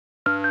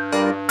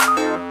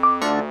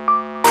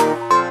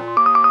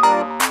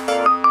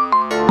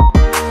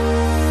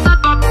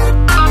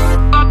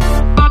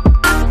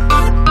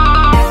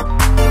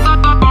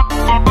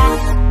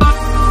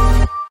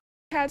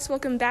guys,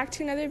 welcome back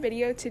to another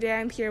video. Today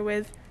I'm here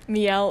with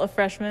Miel, a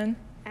freshman.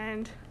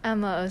 And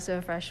Emma, also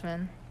a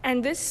freshman.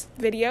 And this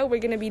video, we're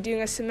going to be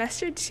doing a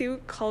semester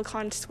 2 Cul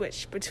Con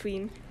switch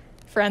between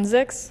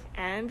forensics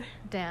and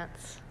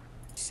dance.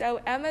 So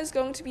Emma's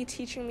going to be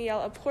teaching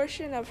Miel a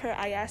portion of her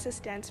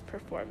IASAS dance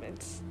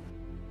performance.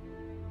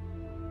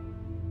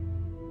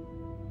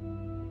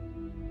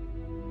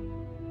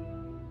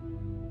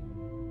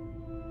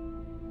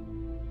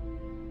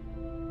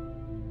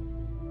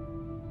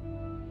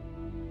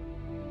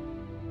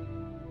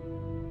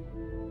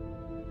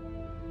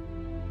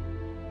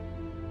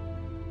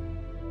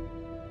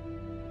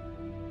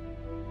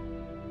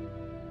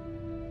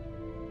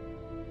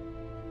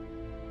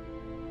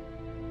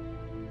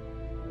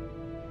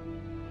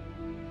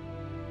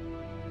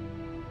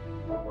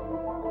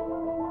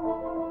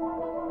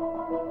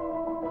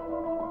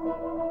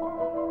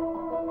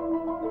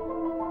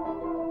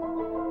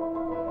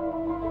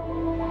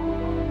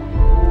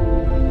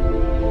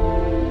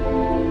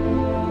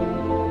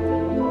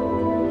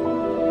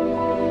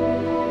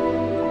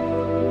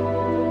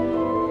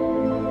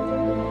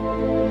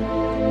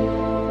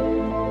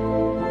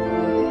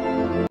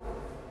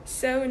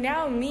 So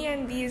now me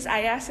and these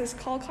IASAS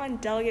Cul Con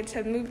delegates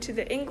have moved to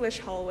the English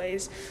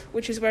hallways,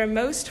 which is where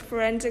most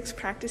forensics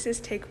practices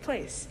take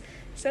place.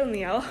 So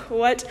Miel,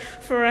 what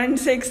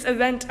forensics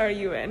event are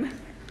you in?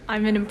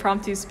 I'm in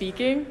impromptu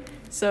speaking.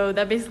 So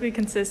that basically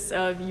consists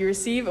of you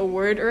receive a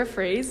word or a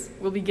phrase.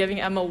 We'll be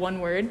giving Emma one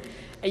word.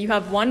 And you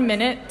have 1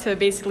 minute to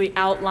basically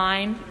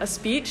outline a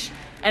speech.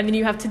 And then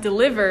you have to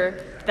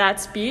deliver that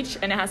speech,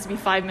 and it has to be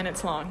 5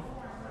 minutes long.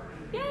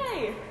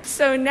 Yay!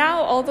 So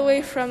now, all the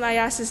way from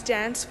IASAS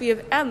Dance, we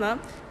have Emma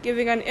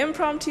giving an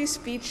impromptu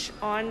speech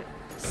on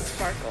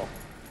sparkle.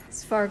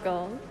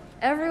 Sparkle.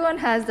 Everyone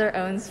has their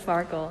own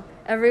sparkle.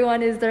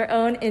 Everyone is their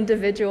own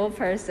individual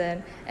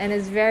person and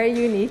is very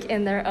unique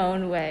in their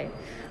own way.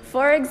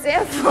 For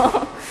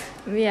example,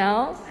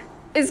 Miel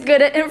is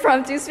good at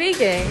impromptu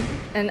speaking,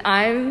 and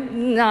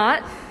I'm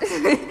not.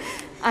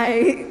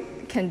 I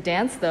can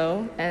dance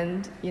though,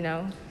 and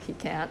he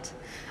can't.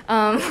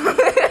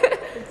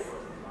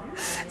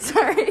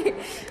 Sorry.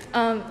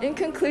 In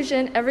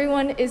conclusion,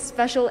 everyone is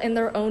special in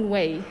their own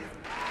way.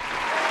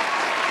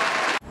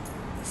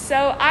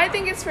 So I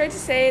think it's fair to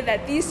say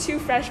that these two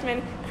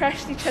freshmen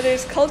crushed each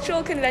other's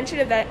cultural convention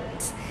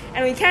events,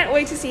 and we can't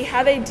wait to see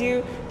how they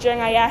do during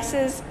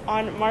IASAS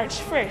on March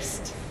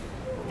 1st.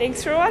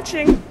 Thanks for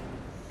watching.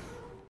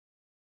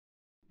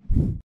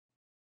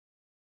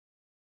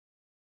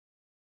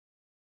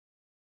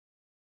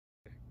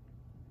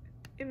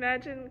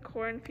 Imagine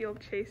Cornfield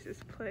Chase is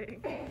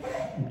playing.